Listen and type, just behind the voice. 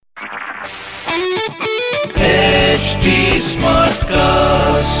HD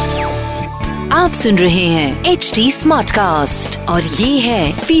Smartcast. आप सुन रहे हैं HD Smartcast और ये है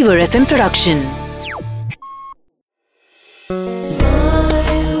Fever FM production.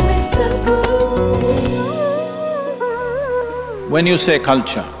 When you say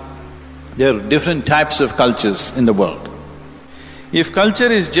culture, there are different types of cultures in the world. If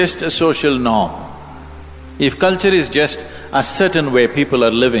culture is just a social norm, if culture is just a certain way people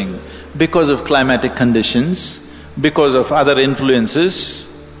are living because of climatic conditions, because of other influences,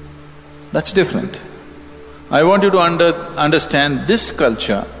 that's different. I want you to understand this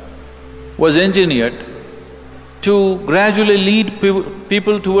culture was engineered to gradually lead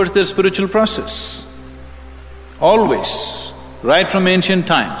people towards their spiritual process. Always, right from ancient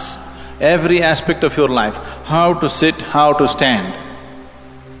times, every aspect of your life, how to sit, how to stand,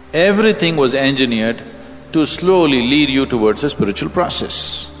 everything was engineered to slowly lead you towards a spiritual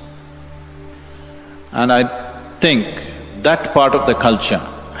process. And I think that part of the culture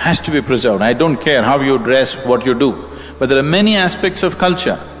has to be preserved. I don't care how you dress, what you do, but there are many aspects of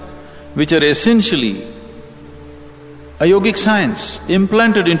culture which are essentially a yogic science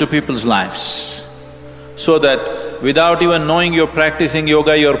implanted into people's lives, so that without even knowing you're practicing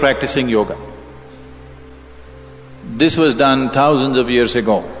yoga, you're practicing yoga. This was done thousands of years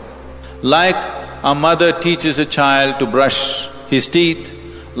ago. Like a mother teaches a child to brush his teeth,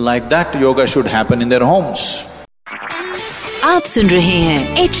 like that yoga should happen in their homes. आप सुन रहे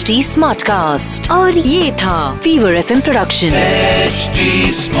हैं HD Smartcast और ये था Fever FM production. HD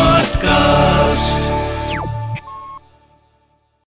Smartcast.